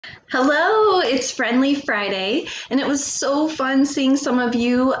Hello, it's Friendly Friday, and it was so fun seeing some of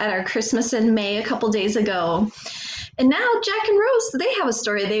you at our Christmas in May a couple days ago. And now Jack and Rose, they have a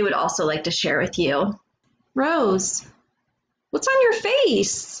story they would also like to share with you. Rose, what's on your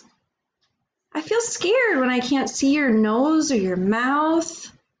face? I feel scared when I can't see your nose or your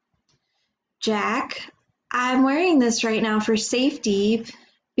mouth. Jack, I'm wearing this right now for safety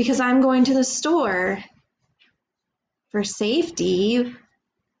because I'm going to the store. For safety?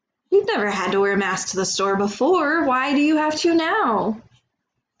 You've never had to wear a mask to the store before. Why do you have to now?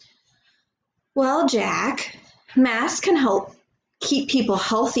 Well, Jack, masks can help keep people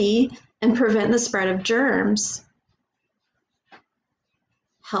healthy and prevent the spread of germs.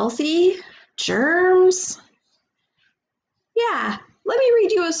 Healthy? Germs? Yeah, let me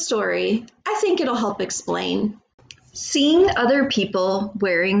read you a story. I think it'll help explain. Seeing Other People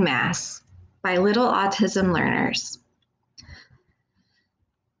Wearing Masks by Little Autism Learners.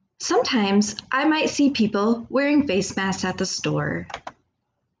 Sometimes I might see people wearing face masks at the store.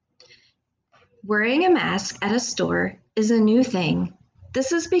 Wearing a mask at a store is a new thing.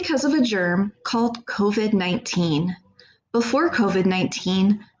 This is because of a germ called COVID-19. Before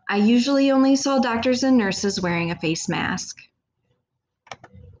COVID-19, I usually only saw doctors and nurses wearing a face mask.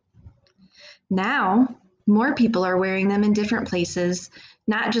 Now, more people are wearing them in different places,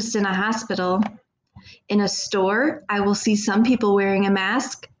 not just in a hospital. In a store, I will see some people wearing a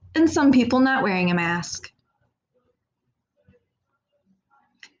mask and some people not wearing a mask.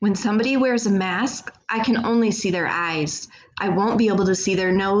 When somebody wears a mask, I can only see their eyes. I won't be able to see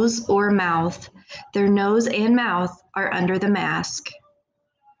their nose or mouth. Their nose and mouth are under the mask.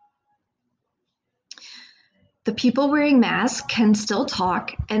 The people wearing masks can still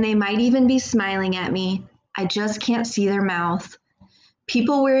talk, and they might even be smiling at me. I just can't see their mouth.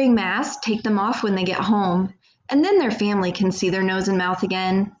 People wearing masks take them off when they get home, and then their family can see their nose and mouth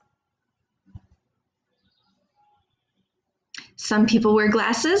again. Some people wear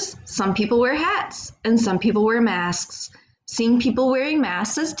glasses, some people wear hats, and some people wear masks. Seeing people wearing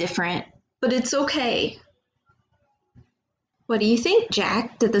masks is different, but it's okay. What do you think,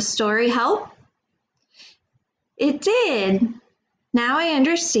 Jack? Did the story help? It did. Now I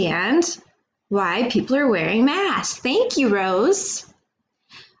understand why people are wearing masks. Thank you, Rose.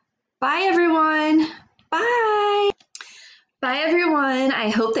 Bye, everyone. Bye. Bye, everyone. I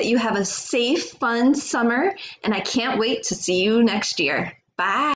hope that you have a safe, fun summer, and I can't wait to see you next year. Bye.